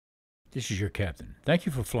This is your captain. Thank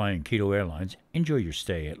you for flying Keto Airlines. Enjoy your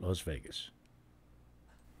stay at Las Vegas.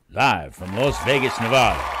 Live from Las Vegas,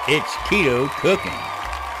 Nevada, it's Keto Cooking.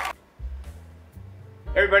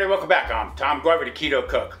 Everybody, welcome back. I'm Tom Garvey, the Keto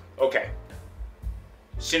Cook. Okay.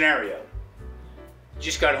 Scenario.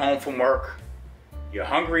 Just got home from work. You're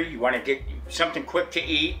hungry. You want to get something quick to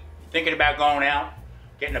eat. Thinking about going out,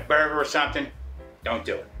 getting a burger or something. Don't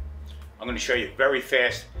do it. I'm going to show you very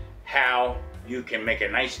fast how you can make a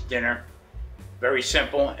nice dinner. Very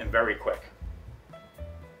simple and very quick.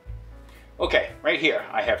 Okay, right here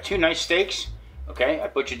I have two nice steaks. Okay, I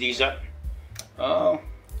butchered these up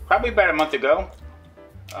probably about a month ago.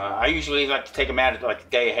 I usually like to take them out like a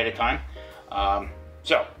day ahead of time.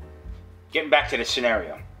 So, getting back to the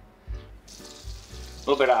scenario. A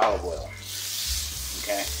little bit of olive oil.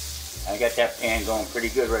 Okay, I got that pan going pretty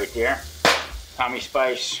good right there. Tommy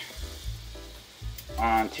spice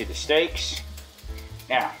onto the steaks.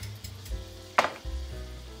 Now,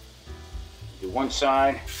 do one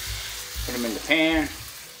side, put them in the pan,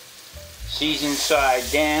 season side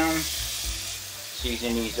down,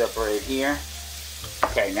 season these up right here.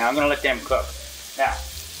 Okay, now I'm going to let them cook. Now,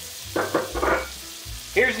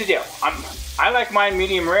 here's the deal. I like mine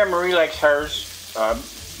medium rare. Marie likes hers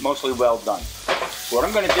mostly well done. So what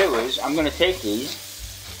I'm going to do is I'm going to take these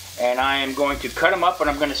and I am going to cut them up and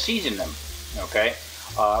I'm going to season them. Okay,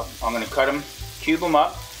 I'm going to cut them, cube them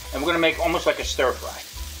up, and we're going to make almost like a stir fry.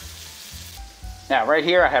 Now right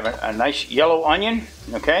here I have a nice yellow onion,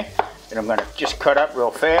 okay, and I'm going to just cut up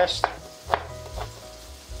real fast.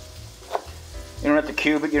 You don't have to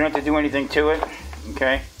cube it, you don't have to do anything to it,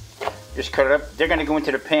 okay, just cut it up. They're going to go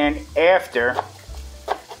into the pan after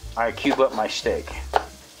I cube up my steak,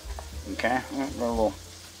 okay.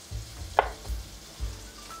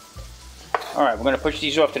 Alright, we're going to push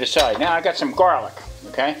these off to the side. Now I got some garlic,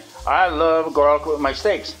 okay. I love garlic with my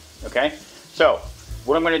steaks, okay. So,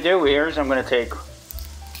 what I'm going to do here is I'm going to take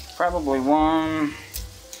probably 1,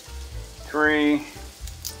 3,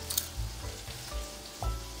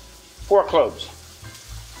 4 cloves.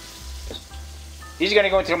 These are going to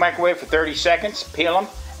go into the microwave for 30 seconds, peel them,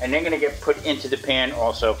 and they're going to get put into the pan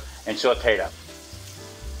also and sauteed up.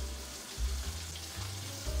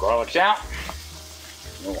 Garlic's out.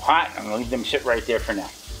 A little hot. I'm going to leave them sit right there for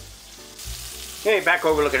now. Okay, back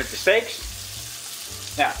over looking at the steaks.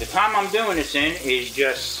 Now, the time I'm doing this in is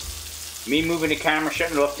just me moving the camera,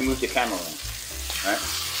 shutting it off to move the camera in. All right.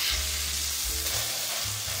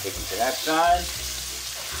 Take them to that side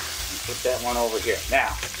and put that one over here.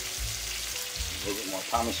 Now, a little bit more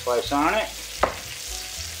Tommy spice on it.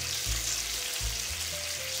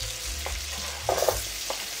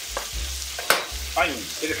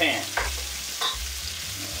 Onions to the pan.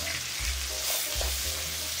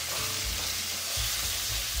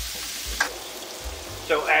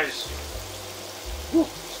 So as, whew,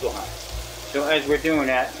 still hot. So as we're doing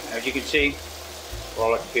that, as you can see,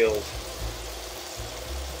 garlic peels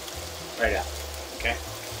right out, okay?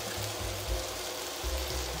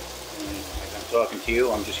 And as I'm talking to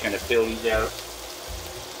you, I'm just going to peel these out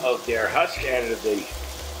of their husk, out of the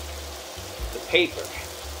paper.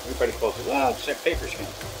 Everybody calls it, well, it's that paper skin.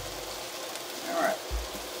 All right.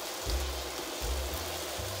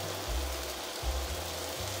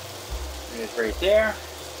 It is right there.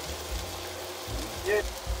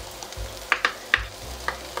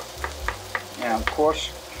 Now, of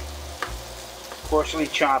course, coarsely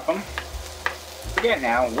chop them. Forget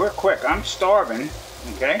now, we're quick. I'm starving,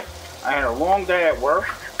 okay? I had a long day at work,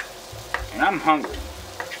 and I'm hungry,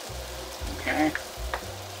 okay?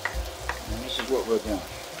 And this is what we're doing.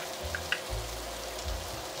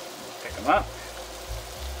 Pick them up.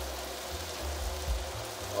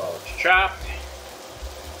 While it's chopped.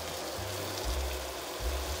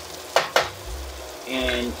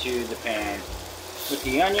 Into the pan with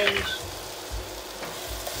the onions.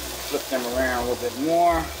 Flip them around a little bit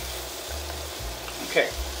more. Okay,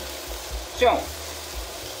 so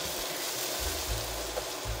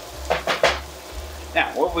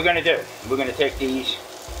now what we're going to do, we're going to take these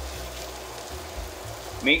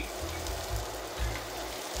meat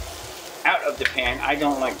out of the pan. I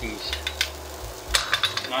don't like these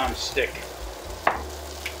non-stick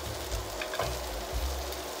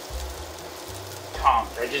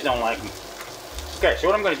tongs. I just don't like them. Okay, so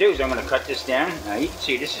what I'm going to do is I'm going to cut this down. Now you can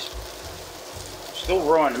see this is still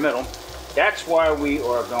raw in the middle. That's why we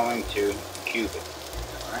are going to cube it.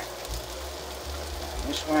 Alright.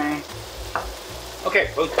 This way.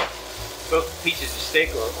 Okay, both pieces of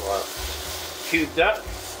steak are cubed up.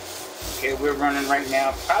 Okay, we're running right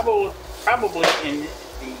now probably in the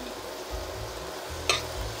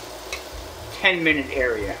 10-minute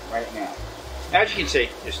area right now. As you can see,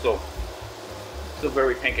 they're still Still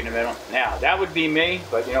very pink in the middle. Now, that would be me,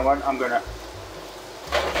 but you know what? I'm going to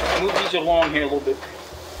move these along here a little bit.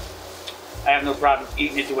 I have no problem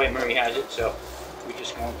eating it the way Marie has it, so we're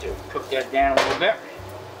just going to cook that down a little bit.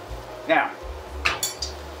 Now,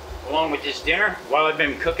 along with this dinner, while I've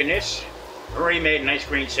been cooking this, Marie made a nice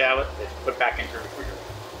green salad that's put back into the refrigerator.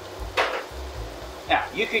 Now,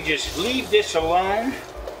 you could just leave this alone,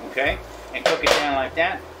 okay, and cook it down like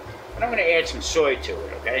that. But I'm going to add some soy to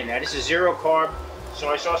it, okay? Now, this is 0 carb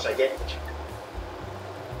soy sauce. I get it.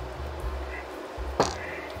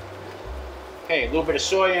 Okay, a little bit of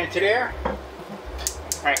soy into there.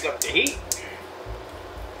 Crank up the heat.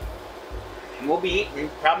 And we'll be eating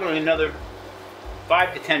probably another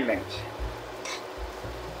 5 to 10 minutes.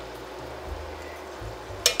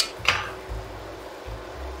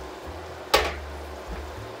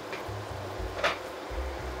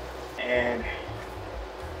 And a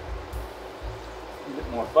little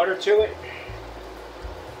bit more butter to it.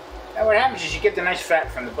 Now what happens is you get the nice fat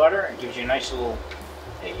from the butter and gives you a nice little,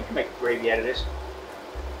 hey, you can make gravy out of this.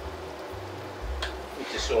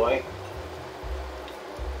 With the soy.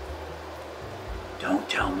 Don't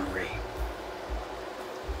tell Marie.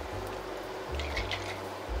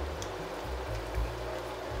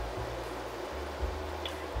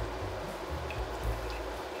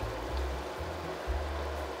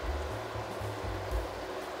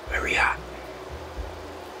 Very hot.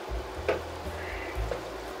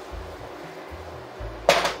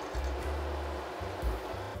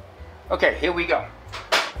 Okay, here we go.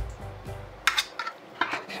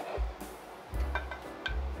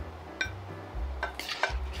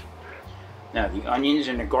 Now the onions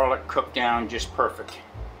and the garlic cook down just perfect.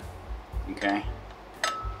 Okay.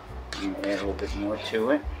 I'm gonna add a little bit more to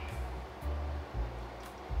it.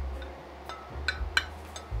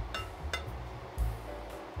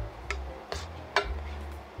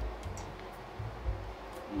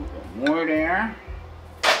 A little bit more there.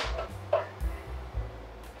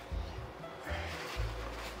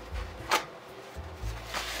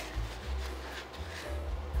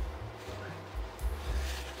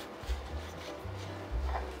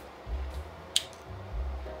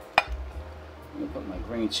 Put my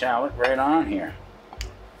green salad right on here.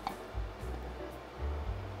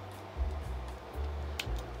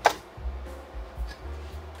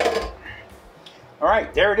 All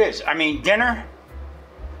right, there it is. I mean, dinner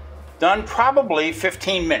done probably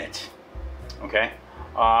 15 minutes. Okay,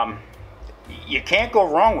 you can't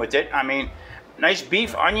go wrong with it. I mean, nice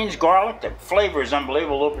beef, onions, garlic. The flavor is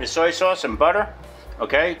unbelievable. A little bit of soy sauce and butter.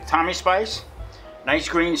 Okay, Tommy spice. Nice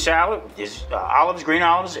green salad. There's olives, green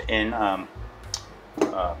olives, and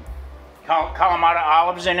Kalamata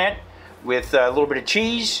olives in it with a little bit of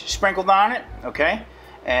cheese sprinkled on it, okay,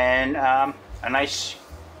 and a nice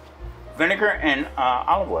vinegar and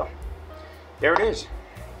olive oil. There it is.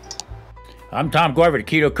 I'm Tom Garvey, the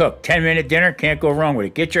Keto Cook. 10-minute dinner, can't go wrong with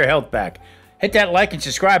it. Get your health back. Hit that like and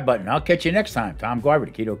subscribe button. I'll catch you next time. Tom Garvey,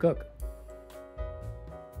 the Keto Cook.